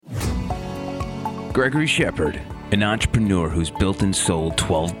Gregory Shepard, an entrepreneur who's built and sold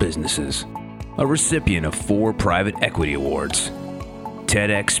 12 businesses, a recipient of 4 private equity awards,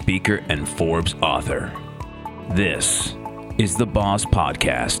 TEDx speaker, and Forbes author. This is the Boss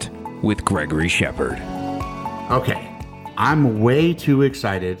Podcast with Gregory Shepard. Okay, I'm way too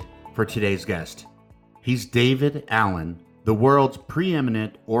excited for today's guest. He's David Allen, the world's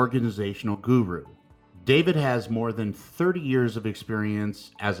preeminent organizational guru. David has more than 30 years of experience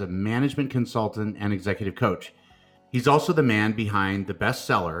as a management consultant and executive coach. He's also the man behind the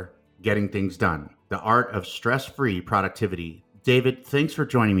bestseller, Getting Things Done, The Art of Stress-Free Productivity. David, thanks for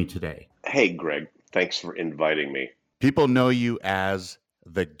joining me today. Hey, Greg. Thanks for inviting me. People know you as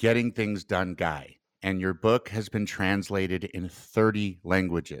the Getting Things Done guy, and your book has been translated in 30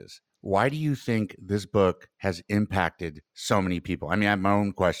 languages. Why do you think this book has impacted so many people? I mean, I have my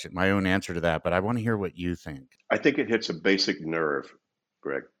own question, my own answer to that, but I want to hear what you think. I think it hits a basic nerve,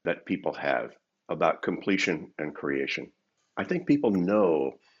 Greg, that people have about completion and creation. I think people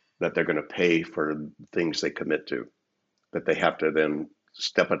know that they're going to pay for things they commit to, that they have to then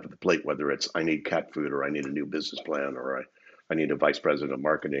step up to the plate, whether it's I need cat food, or I need a new business plan, or I need a vice president of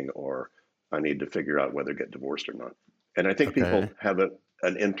marketing, or I need to figure out whether to get divorced or not. And I think people have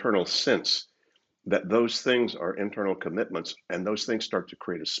an internal sense that those things are internal commitments, and those things start to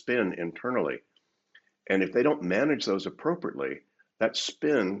create a spin internally. And if they don't manage those appropriately, that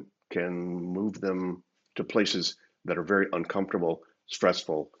spin can move them to places that are very uncomfortable,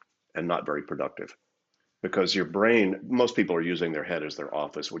 stressful, and not very productive. Because your brain, most people are using their head as their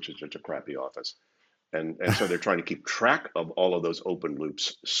office, which is just a crappy office. And so they're trying to keep track of all of those open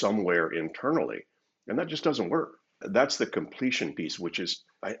loops somewhere internally. And that just doesn't work. That's the completion piece, which is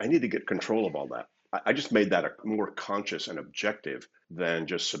I need to get control of all that. I just made that a more conscious and objective than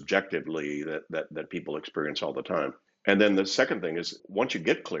just subjectively that people experience all the time. And then the second thing is once you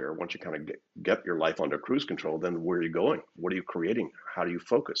get clear, once you kind of get your life under cruise control, then where are you going? What are you creating? How do you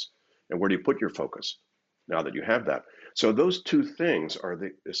focus? And where do you put your focus now that you have that? So those two things are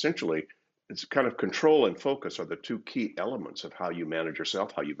essentially, it's kind of control and focus are the two key elements of how you manage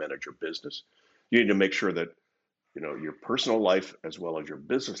yourself, how you manage your business. You need to make sure that your personal life as well as your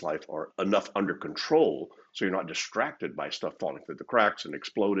business life are enough under control so you're not distracted by stuff falling through the cracks and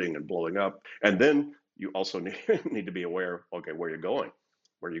exploding and blowing up. And then you also need to be aware, okay, where you're going.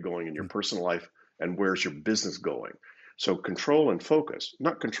 Where are you going in your personal life, and where's your business going? So control and focus,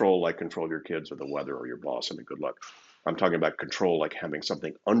 not control like control your kids or the weather or your boss. I mean, good luck. I'm talking about control like having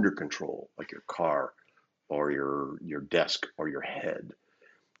something under control, like your car or your desk or your head.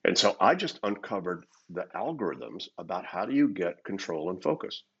 And so I just uncovered the algorithms about how do you get control and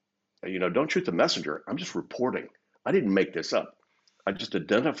focus. Don't shoot the messenger. I'm just reporting. I didn't make this up. I just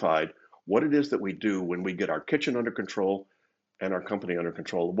identified what it is that we do when we get our kitchen under control and our company under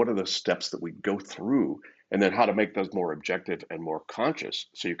control. What are the steps that we go through, and then how to make those more objective and more conscious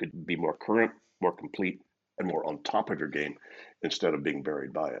so you could be more current, more complete, and more on top of your game instead of being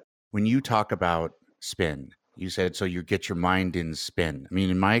buried by it. When you talk about spin, you said, so you get your mind in spin. I mean,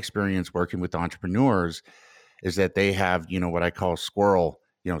 in my experience working with entrepreneurs is that they have, what I call squirrel,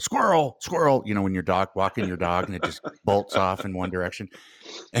 squirrel, when your dog walking your dog and it just bolts off in one direction.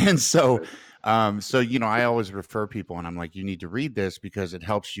 And so, I always refer people and I'm like, you need to read this because it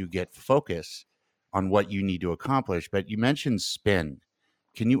helps you get focus on what you need to accomplish. But you mentioned spin.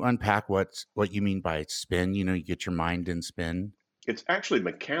 Can you unpack what you mean by spin? You get your mind in spin. It's actually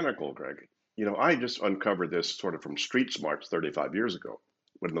mechanical, Greg. I just uncovered this sort of from street smarts 35 years ago,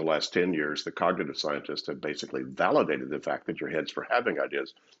 when in the last 10 years, the cognitive scientists have basically validated the fact that your head's for having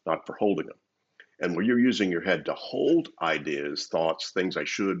ideas, not for holding them. And when you're using your head to hold ideas, thoughts, things I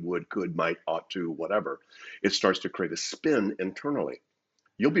should, would, could, might, ought to, whatever, it starts to create a spin internally.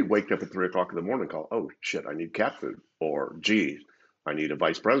 You'll be waked up at 3 o'clock in the morning and call, oh, shit, I need cat food, or gee, I need a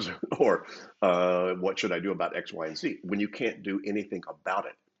vice president, or what should I do about X, Y, and Z, when you can't do anything about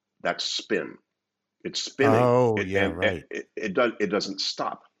it. That's spin. It's spinning. Oh, right. It doesn't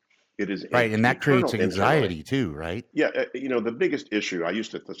stop. It is right, and that creates anxiety too, right? Yeah, the biggest issue, I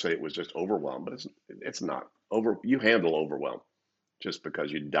used to say it was just overwhelm, but it's not. You handle overwhelm just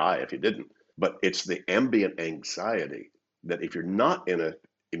because you'd die if you didn't. But it's the ambient anxiety that if you're not in an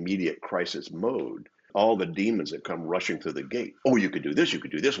immediate crisis mode, all the demons that come rushing through the gate. Oh, you could do this,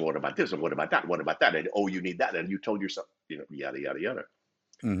 what about this, and what about that, and oh, you need that, and you told yourself, yada, yada, yada.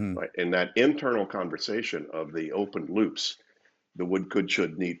 Mm-hmm. Right. And that internal conversation of the open loops, the would, could,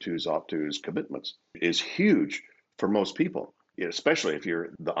 should, need tos, ought tos, commitments is huge for most people, especially if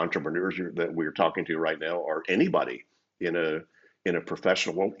you're the entrepreneurs that we're talking to right now, or anybody in a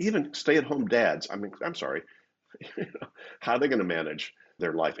professional world, even stay-at-home dads. I mean, I'm sorry, how are they going to manage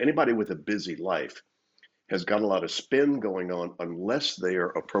their life. Anybody with a busy life has got a lot of spin going on unless they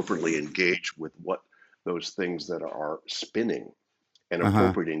are appropriately engaged with what those things that are spinning and Uh-huh.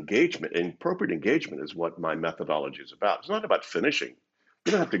 appropriate engagement. And appropriate engagement is what my methodology is about. It's not about finishing.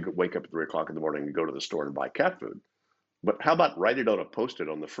 You don't have to wake up at 3 o'clock in the morning and go to the store and buy cat food. But how about write it on a post-it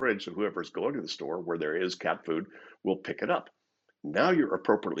on the fridge so whoever's going to the store where there is cat food will pick it up. Now you're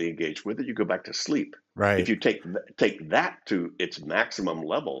appropriately engaged with it. You go back to sleep. If Right. you take that to its maximum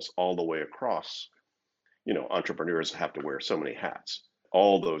levels all the way across, entrepreneurs have to wear so many hats.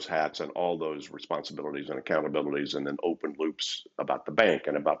 All those hats and all those responsibilities and accountabilities, and then open loops about the bank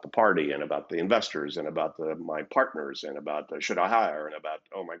and about the party and about the investors and about my partners and about should I hire and about,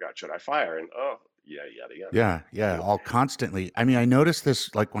 oh my God, should I fire? And oh, yeah, yada, yada. Yeah, yeah, all constantly. I mean, I notice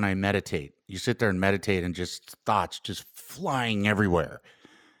this like when I meditate. You sit there and meditate and just thoughts just flying everywhere.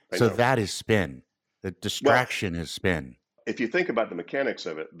 I So know. that is spin. The Well, distraction is spin. if you think about the mechanics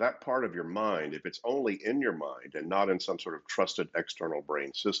of it, that part of your mind, if it's only in your mind and not in some sort of trusted external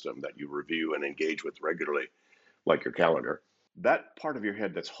brain system that you review and engage with regularly, like your calendar, that part of your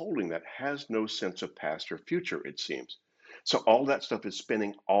head that's holding that has no sense of past or future, it seems. So all that stuff is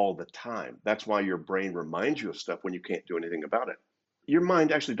spinning all the time. That's why your brain reminds you of stuff when you can't do anything about it. Your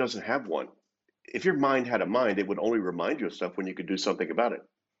mind actually doesn't have one. If your mind had a mind, it would only remind you of stuff when you could do something about it.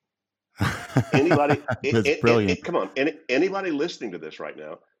 Anybody, That's brilliant. come on, anybody listening to this right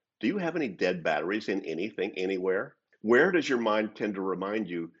now, do you have any dead batteries in anything, anywhere? Where does your mind tend to remind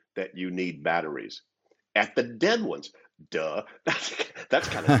you that you need batteries? At the dead ones. Duh. That's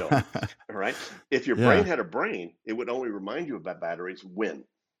kind of dumb. All right. If your brain Yeah. had a brain, it would only remind you about batteries when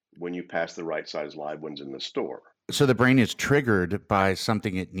you pass the right size live ones in the store. So the brain is triggered by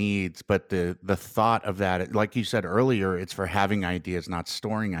something it needs, but the thought of that, like you said earlier, it's for having ideas, not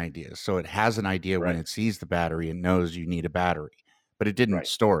storing ideas. So it has an idea when Right. it sees the battery and knows you need a battery, but it didn't Right.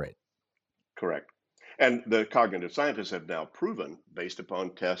 store it. Correct. And the cognitive scientists have now proven, based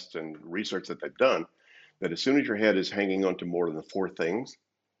upon tests and research that they've done, that as soon as your head is hanging on to more than 4 things,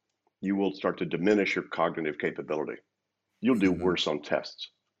 you will start to diminish your cognitive capability. You'll do Mhm. worse on tests.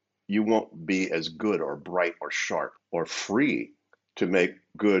 You won't be as good or bright or sharp or free to make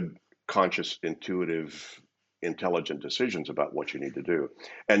good, conscious, intuitive, intelligent decisions about what you need to do.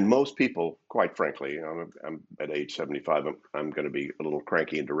 And most people, quite frankly, I'm at age 75, I'm going to be a little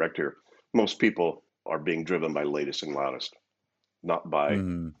cranky and direct here. Most people are being driven by latest and loudest, not by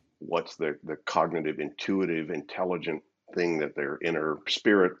Mhm. what's the cognitive, intuitive, intelligent thing that their inner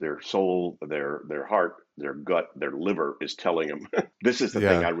spirit, their soul, their heart, their gut, their liver is telling them. This is the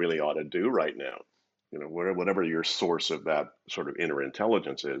thing Yeah. I really ought to do right now. Whatever your source of that sort of inner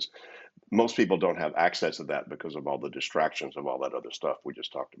intelligence is, most people don't have access to that because of all the distractions of all that other stuff we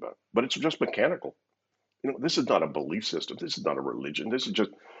just talked about. But it's just mechanical. This is not a belief system. This is not a religion. This is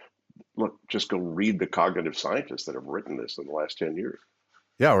just go read the cognitive scientists that have written this in the last 10 years.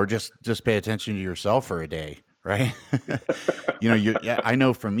 Yeah, or just pay attention to yourself for a day, right? I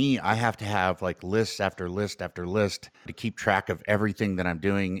know for me, I have to have like list after list after list to keep track of everything that I'm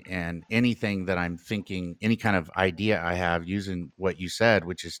doing and anything that I'm thinking, any kind of idea I have using what you said,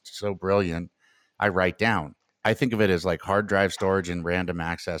 which is so brilliant, I write down. I think of it as like hard drive storage and random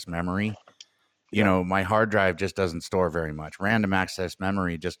access memory. Yeah. My hard drive just doesn't store very much. Random access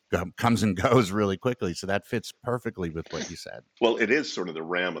memory just comes and goes really quickly. So that fits perfectly with what you said. Well, it is sort of the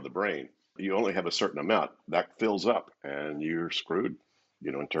RAM of the brain. You only have a certain amount that fills up and you're screwed,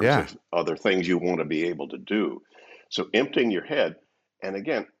 in terms Yeah. of other things you want to be able to do. So emptying your head, and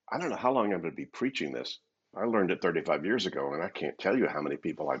again, I don't know how long I'm going to be preaching this. I learned it 35 years ago, and I can't tell you how many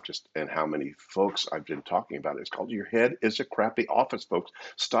people and how many folks I've been talking about. It's called your head is a crappy office, folks.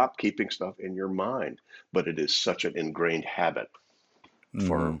 Stop keeping stuff in your mind. But it is such an ingrained habit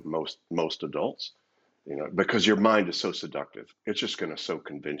for Hmm. most adults, because your mind is so seductive. It's just going to so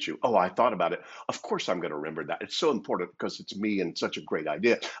convince you. Oh, I thought about it. Of course, I'm going to remember that. It's so important because it's me and such a great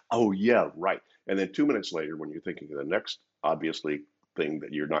idea. Oh, yeah, right. And then 2 minutes later, when you're thinking of the next, obviously, thing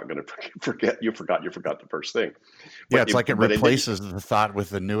that you're not going to forget, you forgot the first thing. Yeah, But it's like it but it didn't. replaces the thought with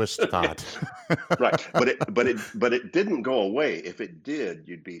the newest thought. Right. But it didn't go away. If it did,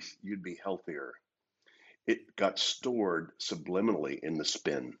 you'd be healthier. It got stored subliminally in the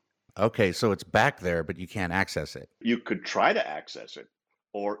spin. Okay, so it's back there, but you can't access it. You could try to access it,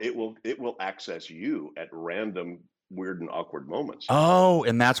 or it will access you at random weird and awkward moments. Oh,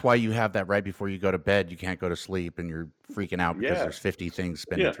 and that's why you have that right before you go to bed. You can't go to sleep and you're freaking out because Yeah, there's 50 things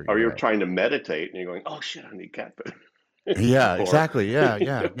spinning yeah. through Or your you're head. trying to meditate and you're going, oh shit, I need cat food. Yeah, or exactly. Yeah,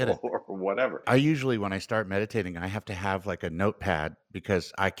 yeah, I get it. or whatever. I usually, when I start meditating, I have to have like a notepad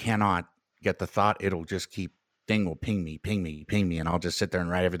because I cannot get the thought. It'll just keep thing will ping me, and I'll just sit there and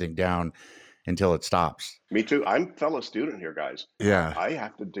write everything down until it stops. Me too. I'm fellow student here, guys. Yeah. I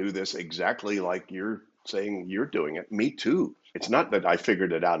have to do this exactly like you're saying you're doing it. Me too. It's not that I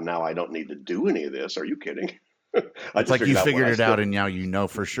figured it out and now I don't need to do any of this. Are you kidding? I It's just like you figured out what figured I it out still. and now you know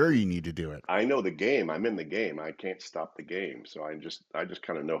for sure you need to do it. I know the game. I'm in the game. I can't stop the game. So I just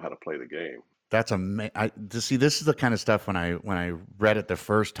kind of know how to play the game. That's see, this is the kind of stuff when I read it the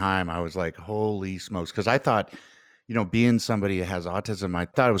first time, I was like, holy smokes. Cause I thought, being somebody that has autism, I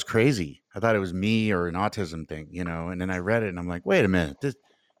thought it was crazy. I thought it was me or an autism thing, and then I read it and I'm like, wait a minute,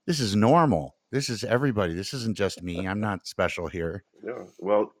 this is normal. This is everybody. This isn't just me. I'm not special here. Yeah.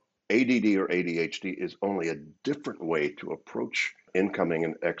 Well, ADD or ADHD is only a different way to approach incoming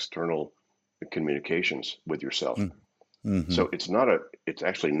and external communications with yourself. Mm-hmm. So it's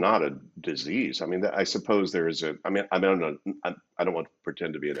actually not a disease. I mean, I suppose there is I don't know. I don't want to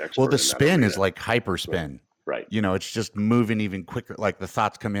pretend to be an expert. Well, the in that spin arena. is like hyperspin. Right. It's just moving even quicker. Like the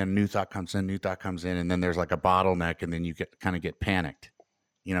thoughts come in, new thought comes in, and then there's like a bottleneck, and then you get panicked,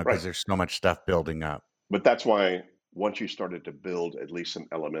 because Right. there's so much stuff building up. But that's why once you started to build at least some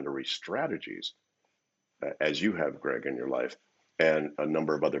elementary strategies, as you have, Greg, in your life, and a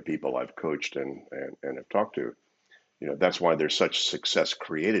number of other people I've coached and have talked to, that's why there's such success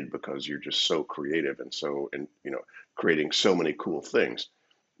created, because you're just so creative and creating so many cool things,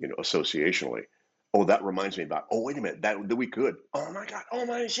 associationally. Oh, that reminds me about, oh, wait a minute, that we could. Oh my God. Oh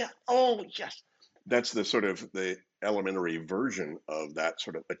my God. Oh, yes. That's the sort of the elementary version of that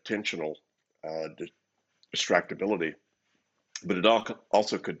sort of attentional distractibility. But it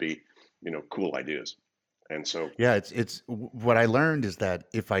also could be, cool ideas. And so, Yeah, it's what I learned is that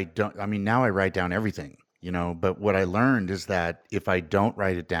if I don't, I mean, now I write down everything, but what I learned is that if I don't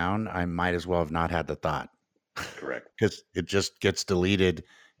write it down, I might as well have not had the thought. correct. Because it just gets deleted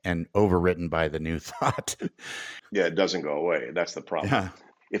and overwritten by the new thought. Yeah, it doesn't go away. That's the problem. Yeah.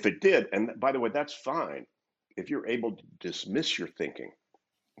 If it did, and by the way, that's fine. If you're able to dismiss your thinking,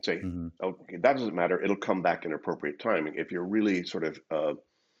 say, Mm-hmm. okay, that doesn't matter. It'll come back in appropriate timing. If you're really sort of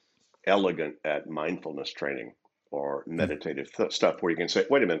elegant at mindfulness training or meditative stuff, where you can say,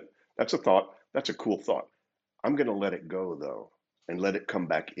 wait a minute, that's a thought. That's a cool thought. I'm going to let it go, though, and let it come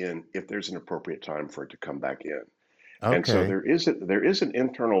back in if there's an appropriate time for it to come back in. And so Okay. there is an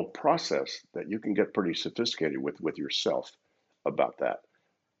internal process that you can get pretty sophisticated with yourself about that.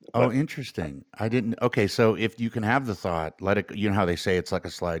 Oh, But interesting. I didn't. Okay, so if you can have the thought, let it. You know how they say it's like a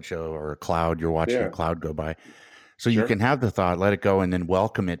slideshow or a cloud. You're watching a yeah, cloud go by. So you sure. can have the thought, let it go, and then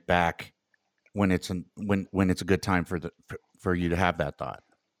welcome it back when it's a good time for you to have that thought.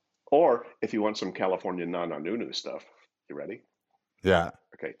 Or if you want some California na stuff, you ready? Yeah.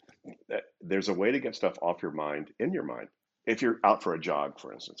 Okay. There's a way to get stuff off your mind in your mind. If you're out for a jog,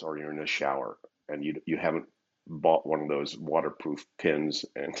 for instance, or you're in a shower and you haven't bought one of those waterproof pins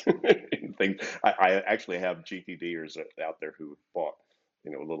and, and things. I actually have GTDers out there who bought, a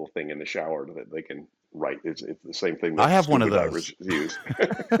little thing in the shower that they can write. It's the same thing I that have one of scuba those. divers use.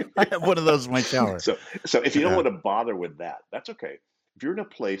 I have one of those in my shower. So if you don't Yeah. want to bother with that, that's okay. If you're in a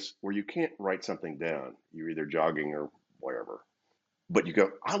place where you can't write something down, you're either jogging or wherever, but you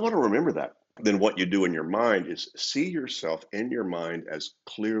go, I want to remember that. Then what you do in your mind is see yourself in your mind as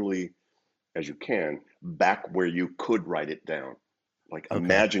clearly as you can back where you could write it down. Like Okay.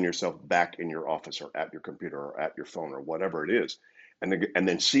 imagine yourself back in your office or at your computer or at your phone or whatever it is. And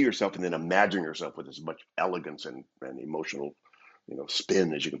then see yourself and then imagine yourself with as much elegance and emotional,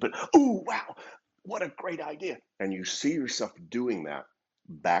 spin as you can put. Oh, wow, what a great idea. And you see yourself doing that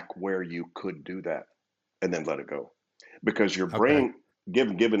back where you could do that and then let it go. Because your Okay. brain,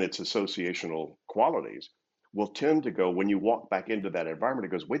 given its associational qualities, will tend to go when you walk back into that environment. It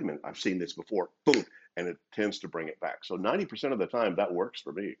goes, wait a minute, I've seen this before. Boom. And it tends to bring it back. So 90% of the time, that works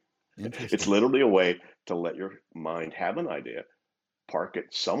for me. It's Interesting. literally a way to let your mind have an idea, park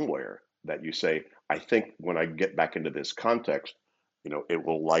it somewhere that you say, I think when I get back into this context, it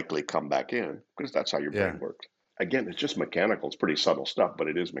will likely come back in because that's how your Yeah. brain works. Again, it's just mechanical. It's pretty subtle stuff, but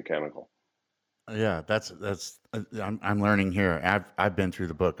it is mechanical. Yeah. That's. I'm learning here. I've been through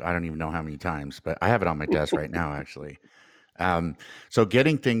the book. I don't even know how many times, but I have it on my desk right now, actually. So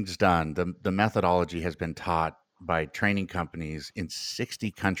getting things done, the methodology has been taught by training companies in 60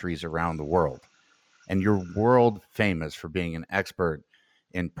 countries around the world. And you're world famous for being an expert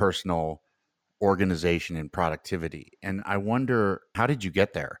in personal organization and productivity. And I wonder, how did you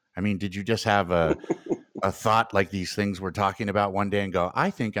get there? I mean, did you just have a thought like these things we're talking about one day and go, I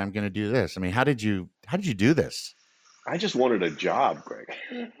think I'm going to do this? I mean, how did you do this? I just wanted a job, Greg.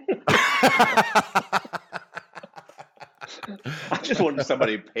 I just wanted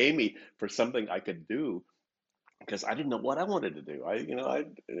somebody to pay me for something I could do because I didn't know what I wanted to do.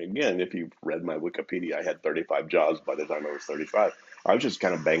 And again, if you've read my Wikipedia, I had 35 jobs by the time I was 35. I was just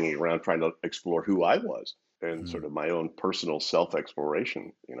kind of banging around trying to explore who I was and Mm-hmm. sort of my own personal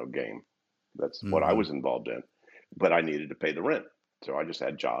self-exploration, game. That's what I Mm-hmm. was involved in. But I needed to pay the rent. So I just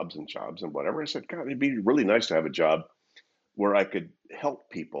had jobs and jobs and whatever. I said, God, it'd be really nice to have a job where I could help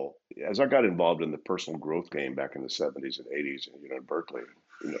people. As I got involved in the personal growth game back in the 70s and 80s, in Berkeley,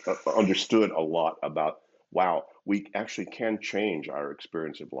 understood a lot about, wow, we actually can change our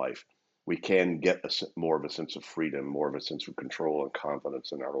experience of life. We can get more of a sense of freedom, more of a sense of control and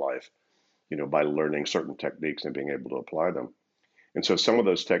confidence in our life, by learning certain techniques and being able to apply them. And so some of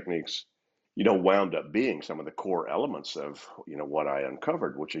those techniques, wound up being some of the core elements of, what I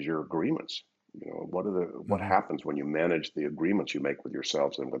uncovered, which is your agreements. What Mm-hmm. happens when you manage the agreements you make with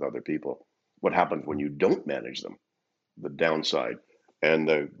yourselves and with other people? What happens when you don't manage them? The downside and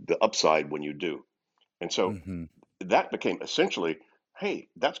the upside when you do. And so Mm-hmm. that became essentially, hey,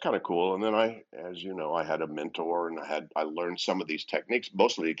 that's kind of cool. And then as you know, I had a mentor and I learned some of these techniques,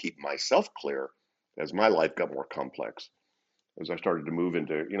 mostly to keep myself clear as my life got more complex. As I started to move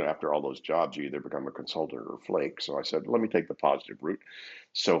into, after all those jobs, you either become a consultant or flake. So I said, let me take the positive route.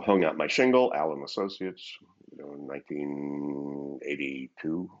 So hung out my shingle, Allen Associates, in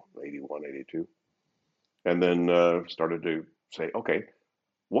 1982, 81, 82. And then started to say, okay,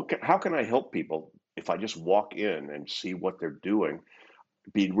 how can I help people if I just walk in and see what they're doing?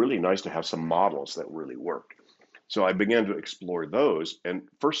 It'd be really nice to have some models that really work. So I began to explore those, and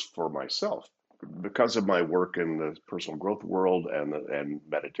first for myself, because of my work in the personal growth world and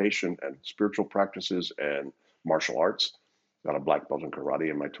meditation and spiritual practices and martial arts. Got a black belt in karate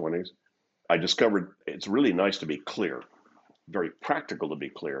in my 20s. I discovered it's really nice to be clear, very practical to be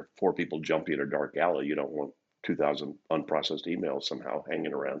clear. Four people jumping in a dark alley, you don't want 2,000 unprocessed emails somehow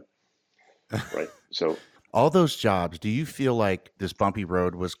hanging around, right? So All those jobs, do you feel like this bumpy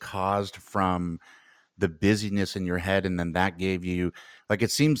road was caused from the busyness in your head, and then that gave you, like, it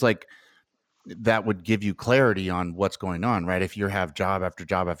seems like that would give you clarity on what's going on, right? If you have job after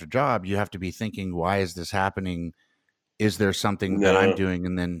job after job, you have to be thinking, why is this happening? Is there something that I'm no, doing?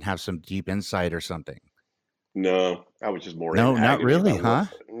 And then have some deep insight or something. no, I was just more in No, not agony really, about what.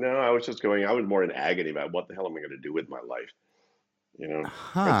 huh? No, I was more in agony about what the hell am I going to do with my life? You know,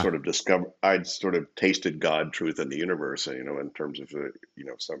 Huh. I'd sort of tasted God, truth, and the universe, in terms of,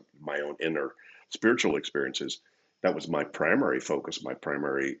 some my own inner spiritual experiences. That was my primary focus, my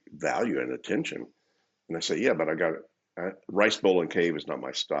primary value and attention. And I said, yeah, but rice bowl and cave is not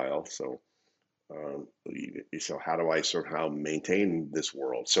my style. Um, so how do I somehow maintain this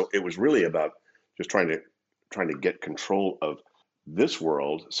world? So it was really about just trying to get control of this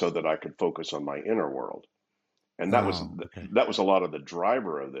world so that I could focus on my inner world. And Oh, okay. that was a lot of the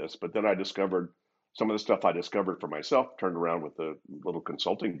driver of this. But then I discovered some of the stuff I discovered for myself, turned around with the little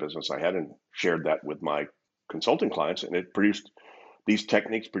consulting business I had and shared that with my consulting clients. And these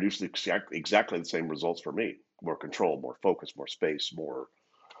techniques produced exactly the same results for me: more control, more focus, more space, more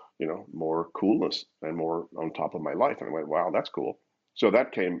coolness, and more on top of my life. And I went, wow, that's cool. So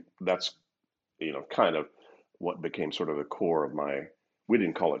that's, kind of what became sort of the core of we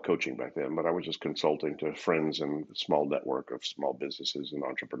didn't call it coaching back then, but I was just consulting to friends and a small network of small businesses and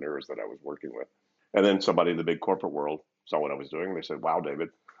entrepreneurs that I was working with. And then somebody in the big corporate world saw what I was doing. They said, wow, David,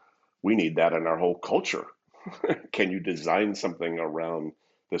 we need that in our whole culture. Can you design something around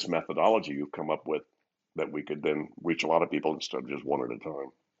this methodology you've come up with that we could then reach a lot of people instead of just one at a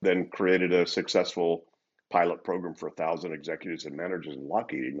time? Then created a successful pilot program for 1,000 executives and managers in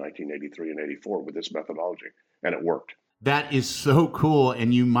Lockheed in 1983 and 84 with this methodology, and it worked. That is so cool.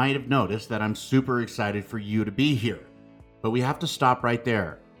 And you might have noticed that I'm super excited for you to be here. But we have to stop right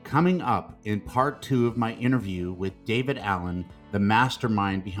there. Coming up in part 2 of my interview with David Allen, the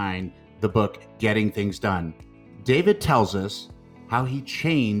mastermind behind the book Getting Things Done, David tells us how he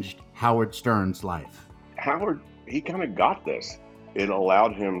changed Howard Stern's life. Howard, he kind of got this. It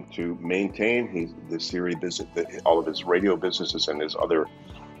allowed him to maintain all of his radio businesses and his other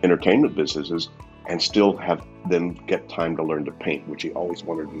entertainment businesses, and still get time to learn to paint, which he always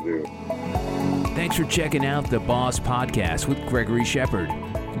wanted to do. Thanks for checking out the Boss Podcast with Gregory Shepard.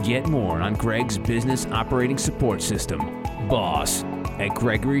 Get more on Greg's business operating support system, Boss, at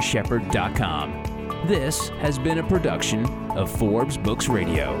GregoryShepard.com. This has been a production of Forbes Books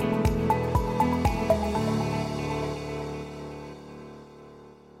Radio.